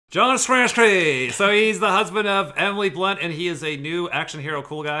John Krasinski. So he's the husband of Emily Blunt, and he is a new action hero,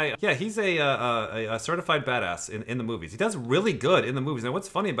 cool guy. Yeah, he's a certified badass in the movies. He does really good in the movies. And what's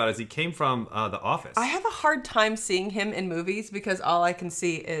funny about it is he came from The Office. I have a hard time seeing him in movies because all I can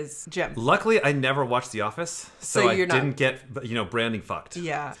see is Jim. Luckily, I never watched The Office, so I didn't get branding fucked.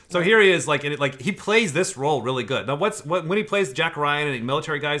 Yeah. So here he is, he plays this role really good. Now, when he plays Jack Ryan and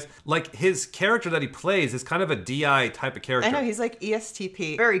military guys, like his character that he plays is kind of a DI type of character. I know, he's like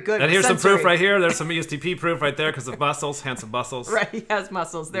ESTP. Very good. And here's some proof right here. There's some ESTP proof right there because of muscles, handsome muscles. Right, he has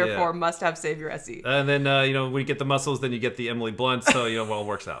muscles, therefore must have Savior SE. And then, when you get the muscles, then you get the Emily Blunt, so, well, it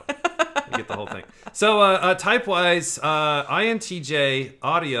works out. You get the whole thing. So, type-wise, INTJ,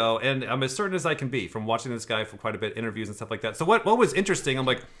 audio, and I'm as certain as I can be from watching this guy for quite a bit, interviews and stuff like that. So what was interesting, I'm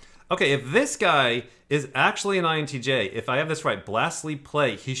like, okay, if this guy is actually an INTJ, if I have this right, blast, sleep,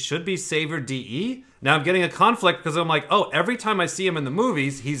 play, he should be Savior DE. Now I'm getting a conflict because I'm like, oh, every time I see him in the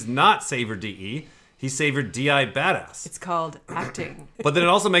movies, he's not Savior DE. He's Savior DI badass. It's called acting. But then it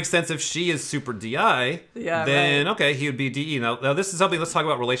also makes sense if she is super DI, then okay, he would be DE. Now this is something, let's talk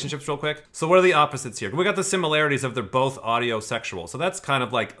about relationships real quick. So what are the opposites here? We got the similarities of they're both audio sexual. So that's kind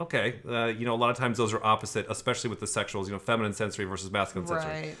of like, okay, a lot of times those are opposite, especially with the sexuals, feminine sensory versus masculine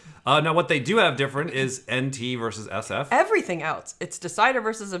sensory. Now what they do have different is NT versus SF. Everything else. It's decider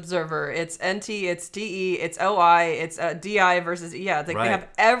versus observer. It's NT, it's DE, it's OI, it's DI versus, they have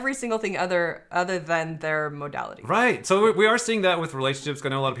every single thing other than their modality. Right. So we are seeing that with relationships. I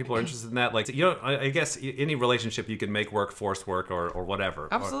know a lot of people are interested in that. Like, I guess any relationship you can make work, forced work, or whatever.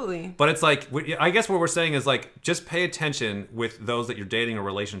 Absolutely. But it's like, I guess what we're saying is like, just pay attention with those that you're dating or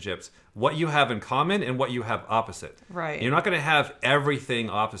relationships, what you have in common and what you have opposite. Right. You're not going to have everything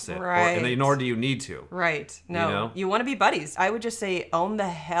opposite. Right. Nor do you need to. Right. No. You want to be buddies. I would just say own the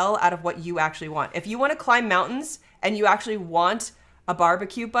hell out of what you actually want. If you want to climb mountains and you actually want a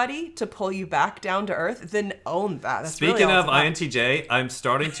barbecue buddy to pull you back down to earth, then own that. That's Speaking really of INTJ, I'm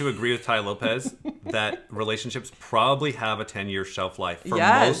starting to agree with Ty Lopez that relationships probably have a 10-year shelf life for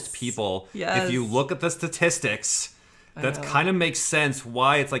most people. If you look at the statistics, that kind of makes sense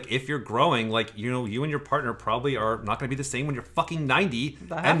why it's like if you're growing, like, you and your partner probably are not going to be the same when you're fucking 90,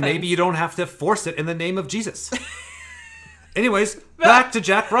 and maybe you don't have to force it in the name of Jesus. Anyways, back to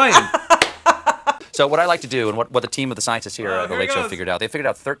Jack Ryan. So what I like to do, and what the team of the scientists here at the Late Show figured out, they figured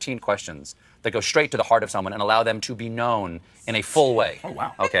out 13 questions that go straight to the heart of someone and allow them to be known in a full way. Oh,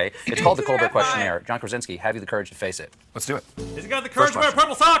 wow. Okay? It's called the Colbert Questionnaire. John Krasinski, have you the courage to face it? Let's do it. Has he got the courage to wear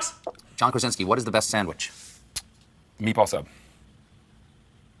purple socks? John Krasinski, what is the best sandwich? Meatball sub.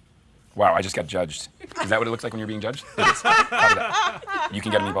 Wow, I just got judged. Is that what it looks like when you're being judged? It is. You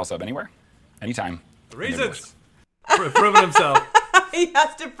can get a meatball sub anywhere, anytime. Reasons. Proving himself. He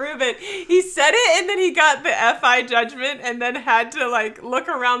has to prove it. He said it, and then he got the FI judgment, and then had to look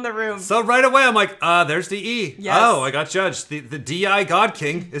around the room. So right away, I'm like, there's the E. Yes. Oh, I got judged. The DI God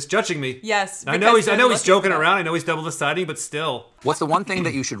King is judging me. Yes. I know he's joking around. I know he's double deciding, but still. What's the one thing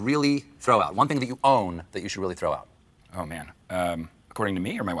that you should really throw out? One thing that you own that you should really throw out? Oh man. According to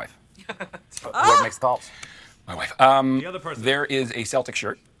me or my wife? What makes the calls? My wife. The other person. There is a Celtic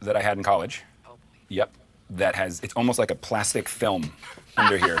shirt that I had in college. Yep. That it's almost like a plastic film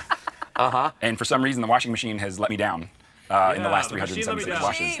under here. And for some reason, the washing machine has let me down in the last 376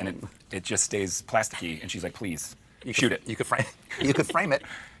 washes, and it just stays plasticky. And she's like, "Please, shoot it." You could frame it.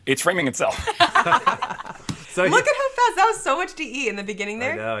 It's framing itself. So Look at how fast. That was so much DE in the beginning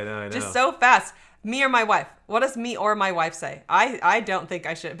there. I know. Just so fast. Me or my wife? What does me or my wife say? I don't think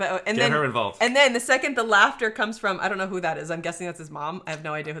I should. But Get her involved. And then the second the laughter comes from, I don't know who that is. I'm guessing that's his mom. I have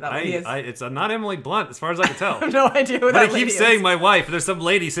no idea who that lady is. It's not Emily Blunt, as far as I can tell. I have no idea who that lady is. But he keeps saying my wife. There's some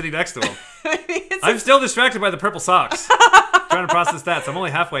lady sitting next to him. I'm still distracted by the purple socks. Trying to process that, so I'm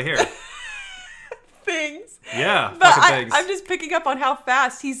only halfway here. Things. Yeah, but things. I'm just picking up on how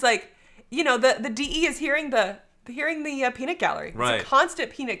fast he's like, the DE is hearing the peanut gallery. Right. It's a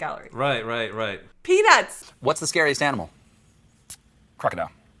constant peanut gallery. Right. Peanuts. What's the scariest animal? Crocodile.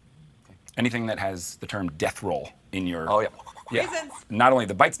 Anything that has the term death roll in your... Oh, yeah. Reasons. Not only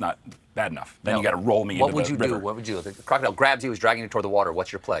the bite's not bad enough, then you got to roll me into the river. What would you do? What would you do? If the crocodile grabs you, is dragging you toward the water,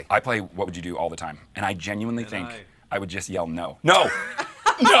 what's your play? I play what would you do all the time. And I genuinely think I would just yell no. No!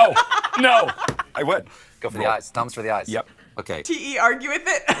 No! No! I would. Go for the eyes. Thumbs for the eyes. Yep. Okay. TE argue with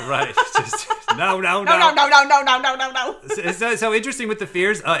it. Right. Just no. No. It's so interesting with the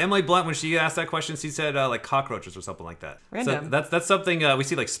fears. Emily Blunt, when she asked that question, she said like cockroaches or something like that. Random. So that's something we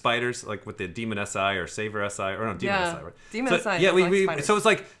see like spiders, like with the Demon SI or Saver SI, or no, Demon SI, right? Demon SI. Yeah, so it's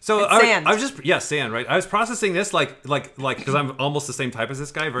like sand. I was just sand, right? I was processing this like because I'm almost the same type as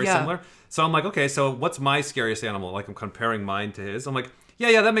this guy, very similar. So I'm like, okay, so what's my scariest animal? Like I'm comparing mine to his. I'm like,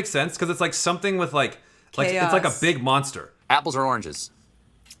 Yeah, that makes sense because it's like something with like it's like a big monster. Apples or oranges?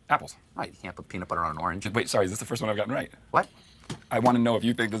 Apples. Right, you can't put peanut butter on an orange. Wait, sorry, is this the first one I've gotten right? What? I want to know if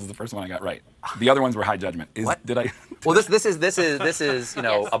you think this is the first one I got right. The other ones were high judgment. What? Did I? Well, this is you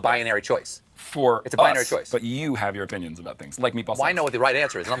know, a binary choice. It's a binary choice. But you have your opinions about things, like meatball. Well, I know what the right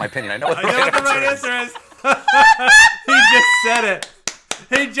answer is. Not my opinion. I know what the I know right what the right answer answer is. He just said it.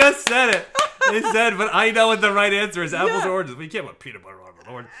 He just said it. He said, but I know what the right answer is. Apples or oranges. But you can't put peanut butter on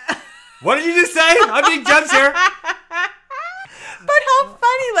an orange. What did you just say? I'm being judged here. But how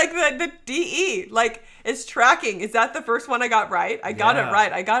funny, like the DE, like is tracking. Is that the first one I got right? I got it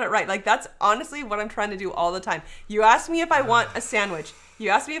right. I got it right. Like that's honestly what I'm trying to do all the time. You ask me if I want a sandwich. You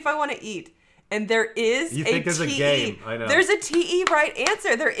ask me if I want to eat. And there is you think there's a game. I know. There's a TE right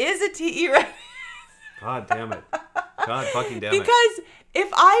answer. There is a TE right. God damn it. God fucking damn it. Because if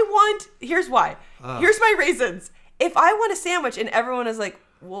I want, here's why. Here's my reasons. If I want a sandwich and everyone is like,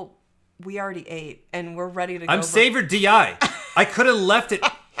 well, we already ate and we're ready to go. I'm savored DI. I could have left it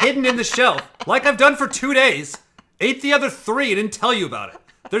hidden in the shelf like I've done for 2 days. Ate the other 3 and didn't tell you about it.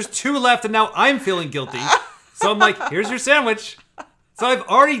 There's 2 left and now I'm feeling guilty. So I'm like, here's your sandwich. So I've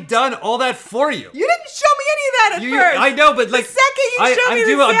already done all that for you. You didn't show me any of that at first. I know, but like the second you showed me the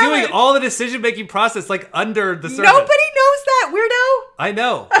sandwich. I'm doing all the decision-making process like under the surface. Nobody knows that, weirdo. I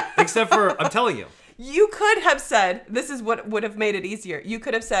know, except for I'm telling you. You could have said, this is what would have made it easier. You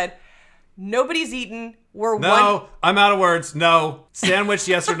could have said, nobody's eaten. No, I'm out of words. No. Sandwich,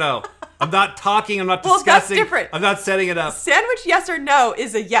 yes or no. I'm not talking. I'm not discussing. That's different. I'm not setting it up. Sandwich, yes or no,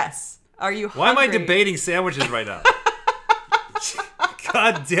 is a yes. Are you hungry? Why am I debating sandwiches right now?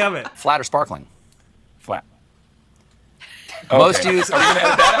 God damn it. Flat or sparkling? Flat. Most use. Are you gonna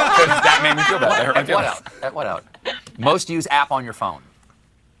edit that out? 'Cause that made me feel bad. That hurt my feelings. What out? Most use app on your phone?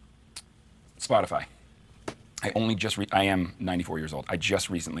 Spotify. I am 94 years old. I just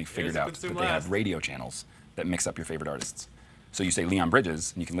recently figured out that they have radio channels that mix up your favorite artists. So you say Leon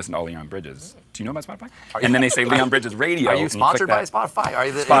Bridges, and you can listen to all Leon Bridges. Do you know about Spotify? And then they say Leon Bridges Radio. Are you sponsored by Spotify? Are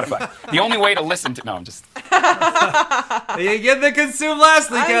you Spotify. The only way to listen to... No, I'm just... You get the consume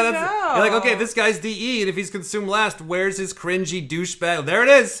last, Lika. I know. You're like, okay, this guy's DE, and if he's consumed last, where's his cringy douchebag? There it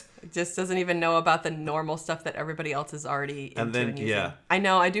is. Just doesn't even know about the normal stuff that everybody else is already into and using. Yeah. I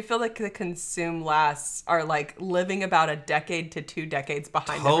know. I do feel like the consume lasts are like living about a decade to 2 decades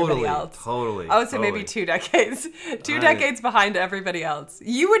behind everybody else. Totally. I would say maybe 2 decades. 2 decades behind everybody else.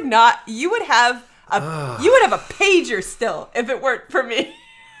 You would have a pager still if it weren't for me.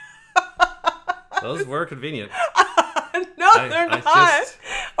 Those were convenient. No, they're not.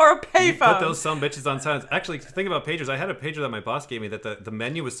 Or a payphone. Put those some bitches on silence. Actually, think about pagers. I had a pager that my boss gave me that the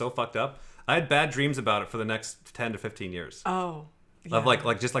menu was so fucked up. I had bad dreams about it for the next 10 to 15 years. Oh. Yeah. Of like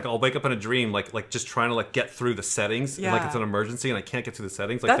I'll wake up in a dream like just trying to like get through the settings and like it's an emergency and I can't get through the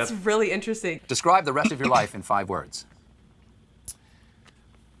settings. Like that's really interesting. Describe the rest of your life in 5 words.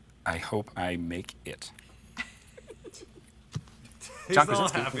 I hope I make it. John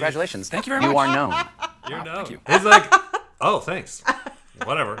Krasinski, congratulations. Thank you very much. You are known. You're known. Thank you. He's like, oh, thanks.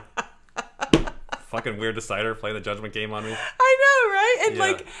 Whatever. Fucking weird decider playing the judgment game on me. I know, right? And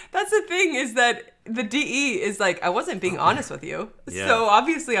like, that's the thing is that the DE is like, I wasn't being honest with you. Yeah. So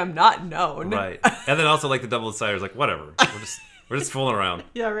obviously I'm not known. Right. And then also like the double decider is like, whatever. We're just fooling around.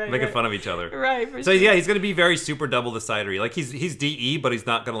 Yeah, right. Making fun of each other. Right. So yeah, he's gonna be very super double decidery. Like he's DE, but he's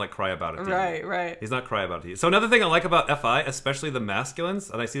not gonna like cry about it. DE. Right. He's not cry about it. So another thing I like about FI, especially the masculines,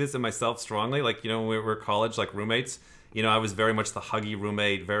 and I see this in myself strongly. Like when we were college, like roommates. I was very much the huggy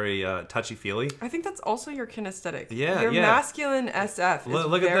roommate, very touchy-feely. I think that's also your kinesthetic. Yeah, your masculine SF is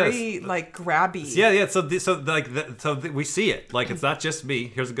look very at this. like grabby. Yeah. So we see it. Like it's not just me.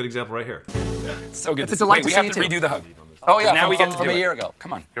 Here's a good example right here. So good. It's a delight we to have see to you too. redo the hug. Oh yeah, now we get to from do a it. year ago.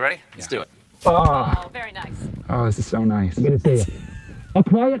 Come on. You ready? Let's do it. Oh, very nice. Oh, this is so nice. Good to see you. A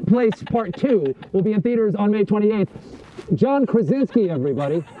Quiet Place Part 2 will be in theaters on May 28th. John Krasinski,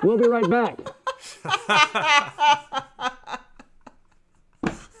 everybody. We'll be right back.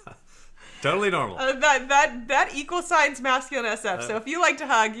 Totally normal. That equal signs masculine SF. So if you like to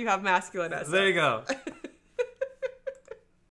hug, you have masculine SF. There you go.